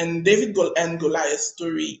story. And and Goliath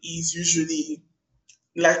story is usually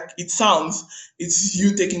like it sounds, it's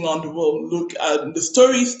you taking on the world. Look, the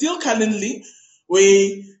story is still Calendly,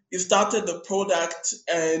 where he started the product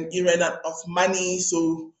and he ran out of money,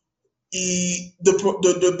 so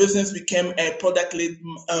the business became a product-led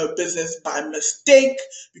business by mistake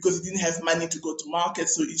because he didn't have money to go to market,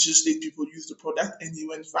 so he just let people use the product and he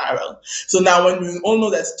went viral. So now when we all know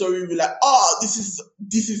that story, we're like, oh, this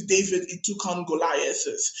is David, he took on Goliath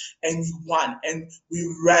and he won, and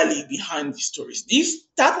we rally behind these stories. These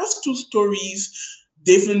type of two stories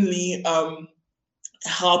definitely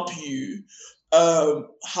help you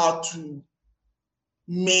how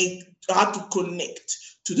to connect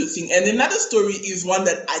to the thing. And another story is one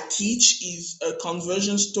that I teach is a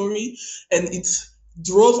conversion story, and it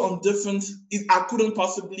draws on different. I couldn't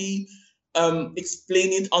possibly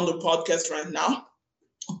explain it on the podcast right now,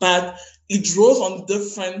 but it draws on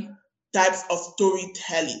different types of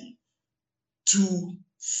storytelling to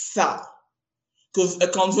sell. Because a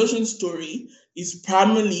conversion story is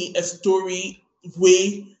primarily a story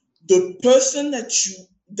where the person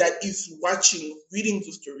that is watching, reading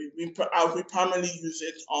the story, we primarily use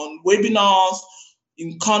it on webinars,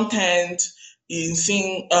 in content, in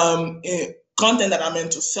seeing in content that are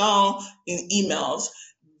meant to sell, in emails.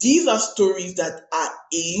 These are stories that are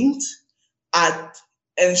aimed at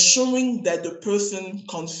ensuring that the person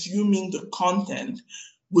consuming the content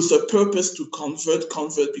with a purpose to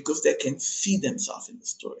convert because they can see themselves in the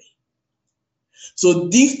story. So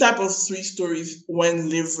these type of three stories, when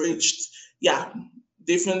leveraged, yeah,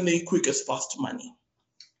 definitely quickest path to money.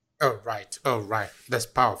 Oh, right. Oh, right. That's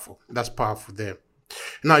powerful. That's powerful there.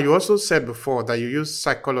 Now, you also said before that you use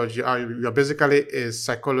psychology. You're basically a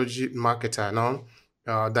psychology marketer, no?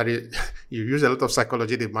 You use a lot of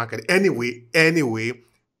psychology in the market. Anyway, any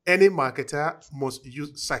marketer must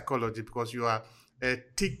use psychology because you are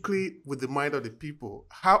tickly with the mind of the people.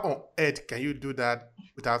 How on earth can you do that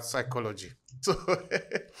without psychology? So,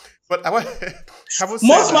 but having said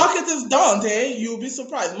Most that, marketers don't, eh? You'll be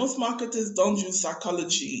surprised. Most marketers don't use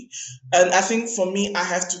psychology. And I think for me, I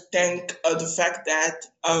have to thank the fact that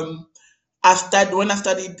when I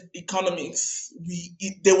studied economics,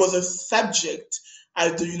 there was a subject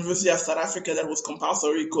at the University of South Africa that was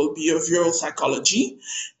compulsory called behavioral psychology.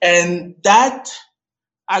 And that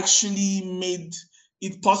actually made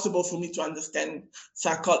it's possible for me to understand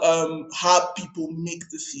how people make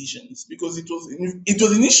decisions, because it was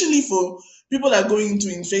initially for people that are going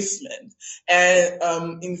into investment,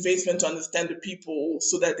 and investment to understand the people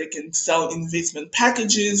so that they can sell investment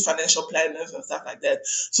packages, financial planners, and stuff like that.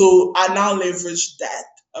 So I now leverage that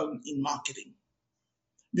in marketing,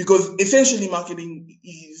 because essentially marketing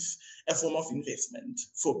is a form of investment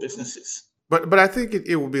for businesses. But I think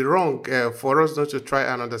it would be wrong for us not to try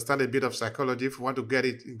and understand a bit of psychology if we want to get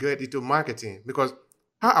into marketing, because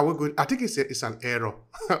how are we good? I think it's an error.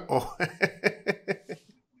 or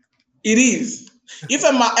It is. If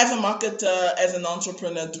as a marketer, as an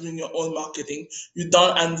entrepreneur doing your own marketing, you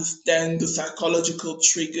don't understand the psychological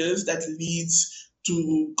triggers that leads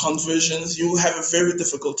to conversions, you have a very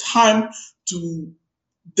difficult time to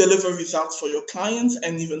deliver results for your clients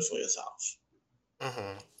and even for yourself.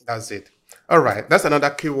 Mhm, that's it. All right, that's another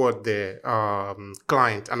keyword there.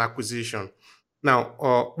 Client and acquisition.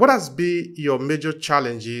 Now, what has been your major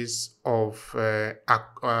challenges of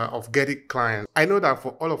getting clients? I know that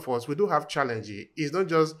for all of us, we do have challenges. It's not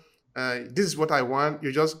just this is what I want.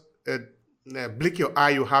 You just blink your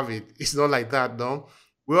eye, you have it. It's not like that, no.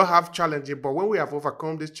 We all have challenges, but when we have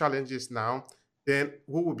overcome these challenges now, then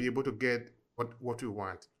we will be able to get what we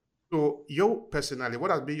want. So, you personally,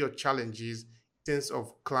 what has been your challenges in terms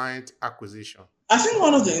of client acquisition? I think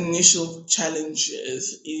one of the initial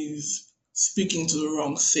challenges is speaking to the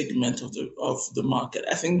wrong segment of the market.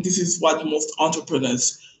 I think this is what most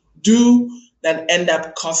entrepreneurs do, that end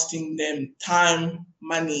up costing them time,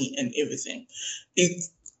 money, and everything.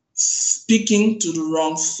 It's speaking to the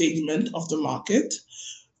wrong segment of the market,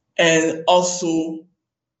 and also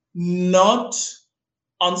not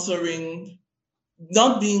answering,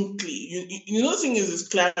 not being clear. The thing is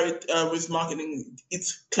clarity with marketing.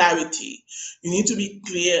 It's clarity. You need to be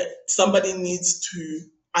clear. Somebody needs to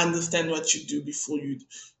understand what you do before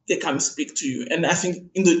they come speak to you. And I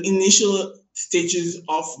think in the initial stages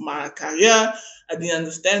of my career, I didn't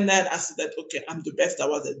understand that. I said that, okay, I'm the best at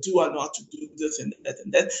what I do. I know how to do this and that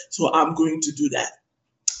and that. So I'm going to do that.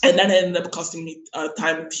 And that ended up costing me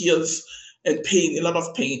time, tears, and pain, a lot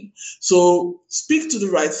of pain. So speak to the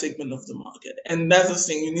right segment of the market. And that's the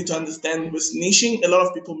thing you need to understand with niching. A lot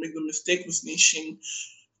of people make the mistake with niching,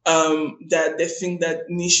 that they think that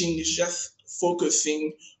niching is just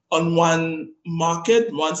focusing on one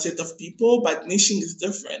market, one set of people, but niching is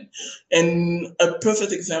different. And a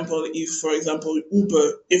perfect example is, for example,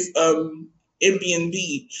 Uber. If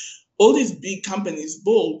Airbnb, all these big companies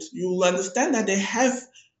build, you will understand that they have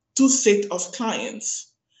two sets of clients.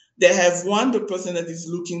 They have one, the person that is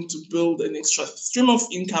looking to build an extra stream of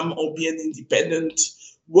income or be an independent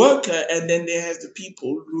worker, and then they have the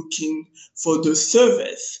people looking for the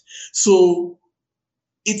service. So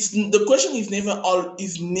it's the question is never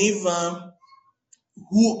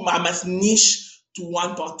who I must niche to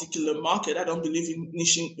one particular market. I don't believe in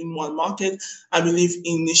niching in one market. I believe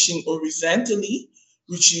in niching horizontally,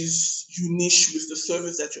 which is you niche with the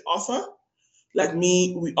service that you offer. Like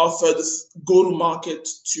me, we offer this go-to-market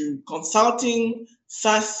to consulting,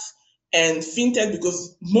 SaaS, and fintech,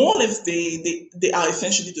 because more or less they are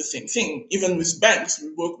essentially the same thing. Even with banks,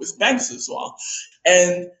 we work with banks as well.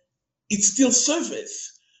 And it's still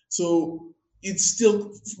service. So it's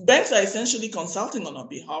still, banks are essentially consulting on our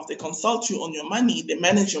behalf. They consult you on your money, they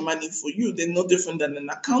manage your money for you. They're no different than an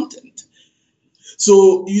accountant.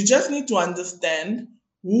 So you just need to understand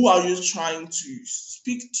who are you trying to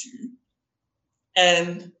speak to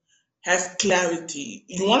and have clarity.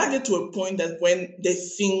 You want to get to a point that when they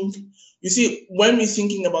think, you see, when we're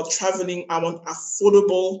thinking about traveling, I want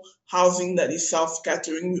affordable housing that is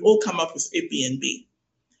self-catering. We all come up with Airbnb.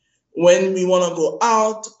 When we want to go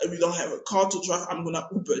out, we don't have a car to drive, I'm going to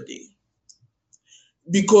Uber there.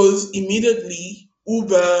 Because immediately,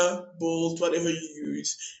 Uber, Bolt, whatever you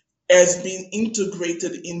use, has been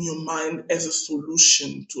integrated in your mind as a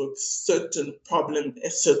solution to a certain problem, a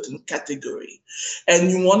certain category. And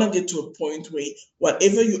you want to get to a point where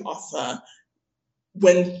whatever you offer,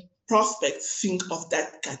 when prospects think of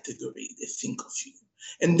that category, they think of you.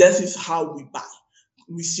 And that is how we buy.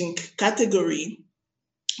 We think category,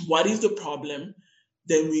 what is the problem?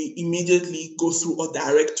 Then we immediately go through our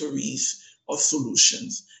directories of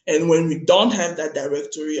solutions. And when we don't have that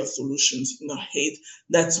directory of solutions in our head,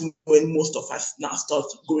 that's when most of us now start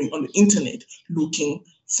going on the internet looking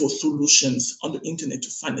for solutions on the internet to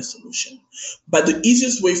find a solution. But the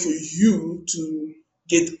easiest way for you to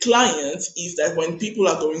get clients is that when people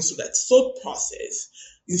are going through that thought process,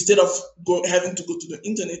 instead of having to go to the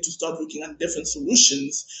internet to start looking at different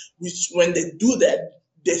solutions, which when they do that,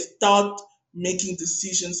 they start making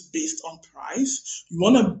decisions based on price. You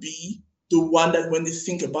want to be the one that when they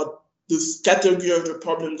think about this category of the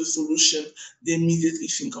problem, the solution, they immediately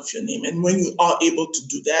think of your name. And when you are able to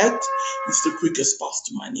do that, it's the quickest path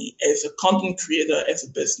to money as a content creator, as a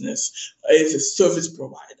business, as a service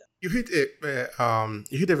provider. You hit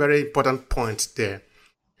a very important point there,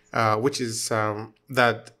 which is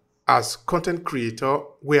that as content creator,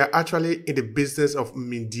 we are actually in the business of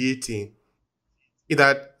mediating. In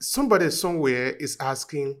that somebody somewhere is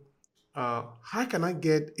asking, how can I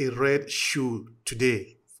get a red shoe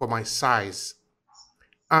today for my size?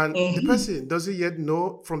 And the Mm-hmm. person doesn't yet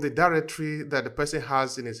know from the directory that the person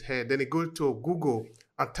has in his head. Then he goes to Google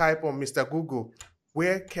and type on Mr. Google,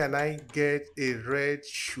 where can I get a red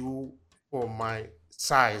shoe for my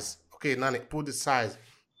size? Okay, now put the size.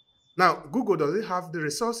 Now, Google doesn't have the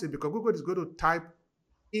resources because Google is going to type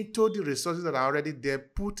into the resources that are already there,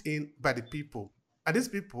 put in by the people. And these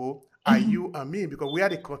people are Mm-hmm. you and me because we are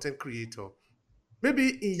the content creator. Maybe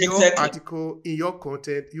in your Exactly. article, in your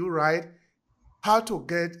content, you write how to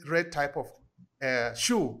get red type of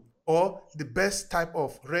shoe or the best type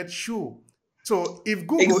of red shoe. So if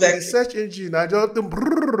Google in the Exactly. search engine, I just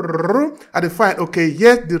and they find okay,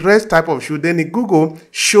 yes, the red type of shoe. Then in Google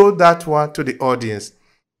show that one to the audience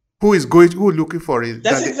who is looking for it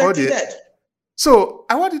That's than the exactly audience. that. So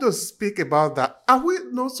I want you to speak about that. Are we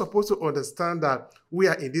not supposed to understand that we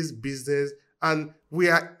are in this business and we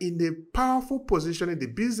are in a powerful position in the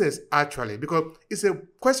business actually? Because it's a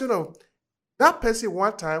question of that person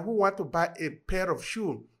one time who want to buy a pair of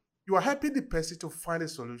shoes. You are helping the person to find a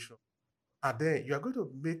solution. And then you are going to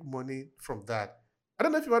make money from that. I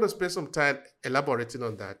don't know if you want to spend some time elaborating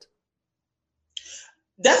on that.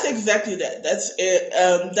 That's exactly that. That's it.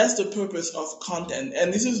 That's the purpose of content,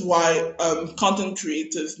 and this is why content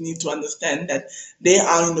creators need to understand that they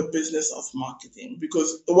are in the business of marketing.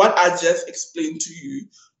 Because what I just explained to you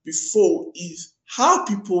before is how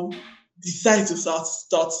people decide to start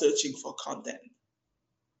searching for content,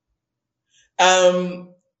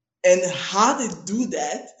 um, and how they do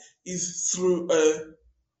that is through a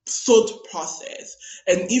thought process.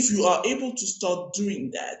 And if you are able to start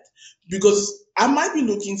doing that, because I might be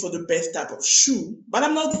looking for the best type of shoe, but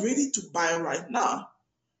I'm not ready to buy right now.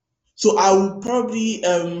 So I will probably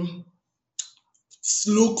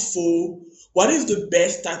look for what is the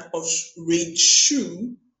best type of red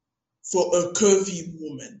shoe for a curvy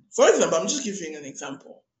woman. For example, I'm just giving an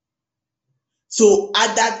example. So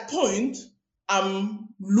at that point, I'm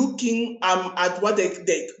at what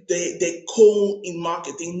they call in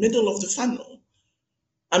marketing middle of the funnel.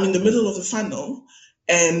 I'm in the middle of the funnel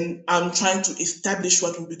and I'm trying to establish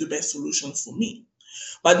what will be the best solution for me.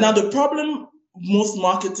 But now the problem most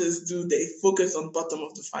marketers do, they focus on bottom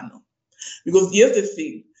of the funnel. Because here's the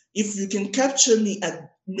thing, if you can capture me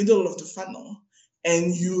at middle of the funnel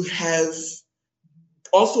and you have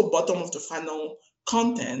also bottom of the funnel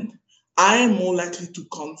content, I am more likely to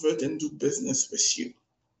convert and do business with you.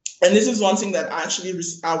 And this is one thing that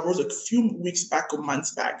I wrote a few weeks back or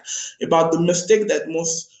months back about the mistake that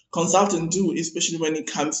most consultants do, especially when it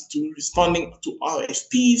comes to responding to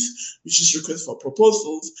RFPs, which is requests for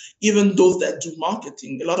proposals. Even those that do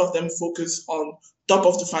marketing, a lot of them focus on top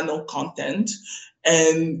of the funnel content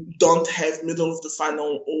and don't have middle of the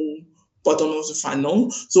funnel or bottom of the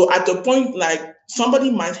funnel. So at the point, like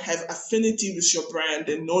somebody might have affinity with your brand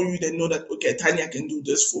and know you, they know that, okay, Tanya can do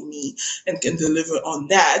this for me and can deliver on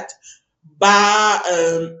that. But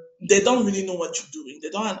they don't really know what you're doing.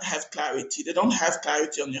 They don't have clarity. They don't have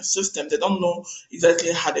clarity on your system. They don't know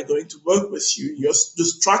exactly how they're going to work with you. The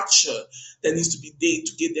structure that needs to be there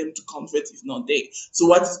to get them to convert is not there. So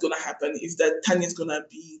what is going to happen is that Tanya is going to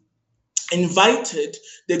be invited.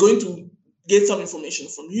 They're going to get some information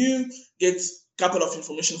from you, get a couple of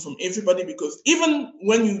information from everybody, because even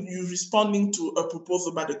when you're responding to a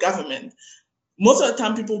proposal by the government, most of the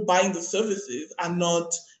time people buying the services are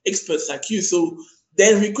not experts like you. So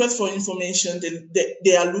their request for information,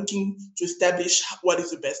 they are looking to establish what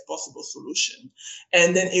is the best possible solution.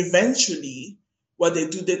 And then eventually what they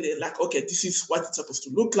do, then they're like, okay, this is what it's supposed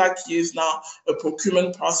to look like. Here's now a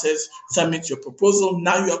procurement process, submit your proposal.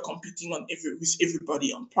 Now you are competing with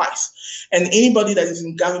everybody on price. And anybody that is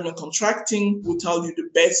in government contracting will tell you the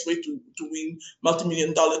best way to win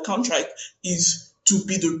multi-million-dollar contract is to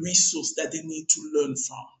be the resource that they need to learn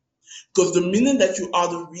from. Because the minute that you are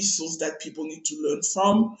the resource that people need to learn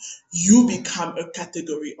from, you become a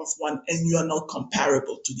category of one and you are not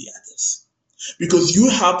comparable to the others. Because you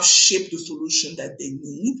help shape the solution that they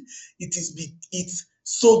need. It's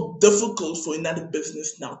so difficult for another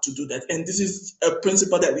business now to do that. And this is a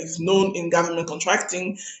principle that is known in government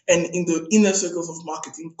contracting and in the inner circles of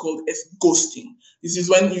marketing called as ghosting. This is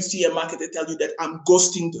when you see a marketer tell you that I'm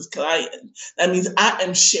ghosting this client. That means I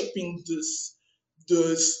am shaping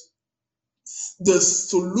the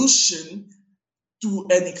solution to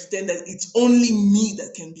an extent that it's only me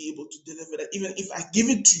that can be able to deliver that. Even if I give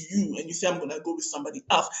it to you and you say I'm going to go with somebody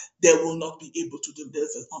else, they will not be able to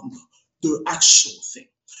deliver on the actual thing.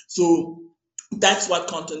 So that's what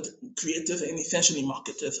content creators and essentially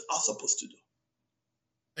marketers are supposed to do.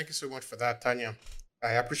 Thank you so much for that, Tanya.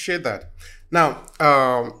 I appreciate that. Now,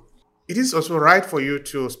 it is also right for you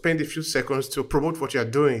to spend a few seconds to promote what you're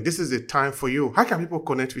doing. This is the time for you. How can people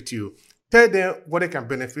connect with you? Tell them what they can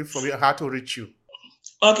benefit from you, how to reach you.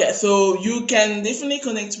 Okay, so you can definitely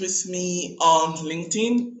connect with me on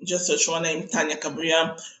LinkedIn. Just search my name, Tanya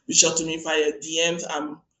Cabria. Reach out to me via DMs.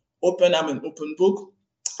 I'm an open book.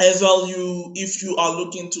 As well, if you are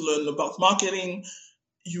looking to learn about marketing,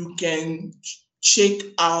 you can check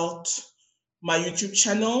out my YouTube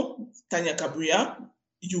channel, Tanya Cabria.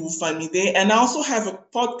 You will find me there. And I also have a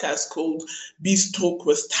podcast called Beast Talk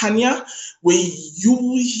with Tanya, where you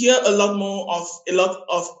will hear a lot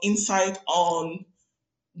of insight on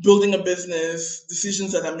building a business,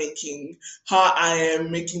 decisions that I'm making, how I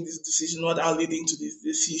am making these decisions, what are leading to these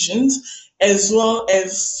decisions, as well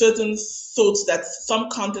as certain thoughts that some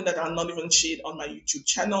content that are not even shared on my YouTube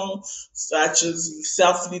channel, such as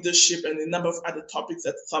self-leadership and a number of other topics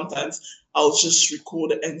that sometimes I'll just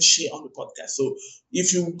record and share on the podcast. So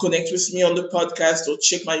if you connect with me on the podcast or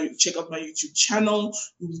check out my YouTube channel,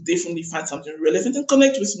 you will definitely find something relevant, and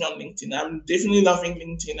connect with me on LinkedIn. I'm definitely loving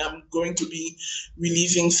LinkedIn. I'm going to be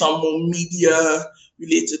releasing some more media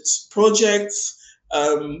related projects.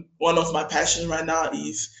 One of my passions right now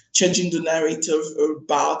is changing the narrative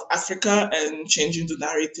about Africa and changing the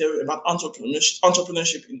narrative about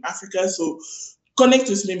entrepreneurship in Africa. So connect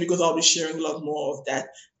with me, because I'll be sharing a lot more of that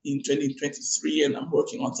in 2023, and I'm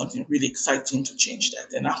working on something really exciting to change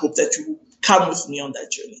that. And I hope that you come with me on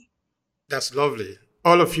that journey. That's lovely.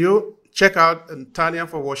 All of you, check out Tanya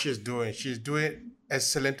for what she's doing. She's doing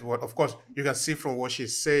excellent work. Of course, you can see from what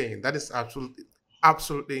she's saying. That is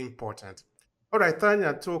absolutely important. All right,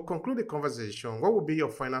 Tanya, to conclude the conversation, what would be your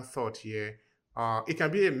final thought here? It can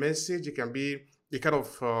be a message, it can be a kind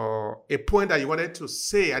of a point that you wanted to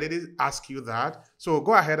say. I didn't ask you that. So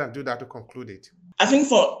go ahead and do that to conclude it. I think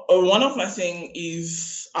for one of my things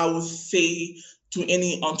is, I would say to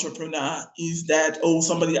any entrepreneur is that,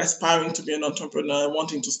 somebody aspiring to be an entrepreneur,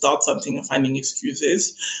 wanting to start something and finding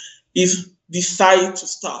excuses, is decide to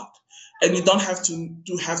start. And you don't have to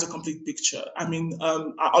have the complete picture. I mean,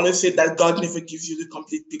 I always say that God never gives you the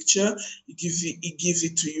complete picture. He gives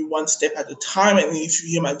it to you one step at a time. And if you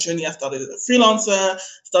hear my journey, I started as a freelancer,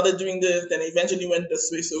 started doing this, then eventually went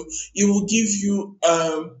this way. So it will give you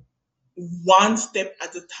one step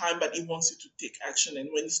at a time, but it wants you to take action. And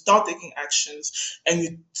when you start taking actions and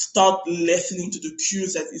you start listening to the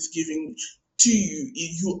cues that it's giving to you,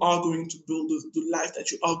 you are going to build the life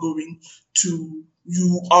that you are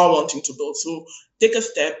wanting to build. So take a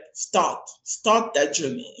step, start that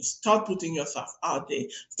journey, start putting yourself out there,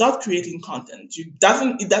 start creating content. It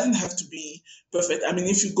doesn't have to be perfect. I mean,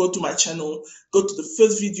 if you go to my channel, go to the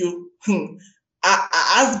first video,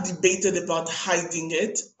 I've debated about hiding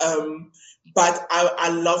it, but I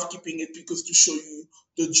love keeping it, because to show you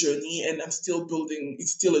the journey, and I'm still building.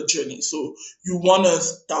 It's still a journey. So you want to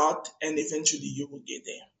start, and eventually you will get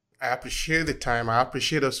there. I appreciate the time. I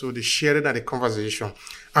appreciate also the sharing and the conversation.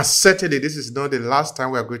 And certainly this is not the last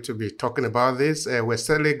time we're going to be talking about this. We're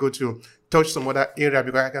certainly going to touch some other area,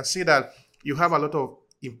 because I can see that you have a lot of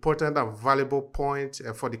important and valuable points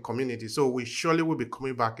for the community. So we surely will be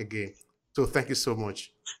coming back again. So thank you so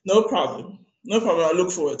much. No problem. I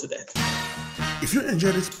look forward to that. If you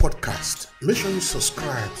enjoyed this podcast, make sure you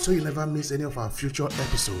subscribe so you never miss any of our future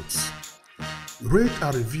episodes. Rate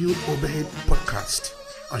and review Obehe Podcast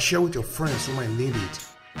and share with your friends who might need it.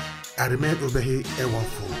 I remain Obehe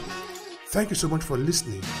Ewanfo. Thank you so much for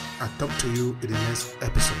listening, and talk to you in the next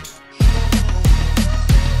episode.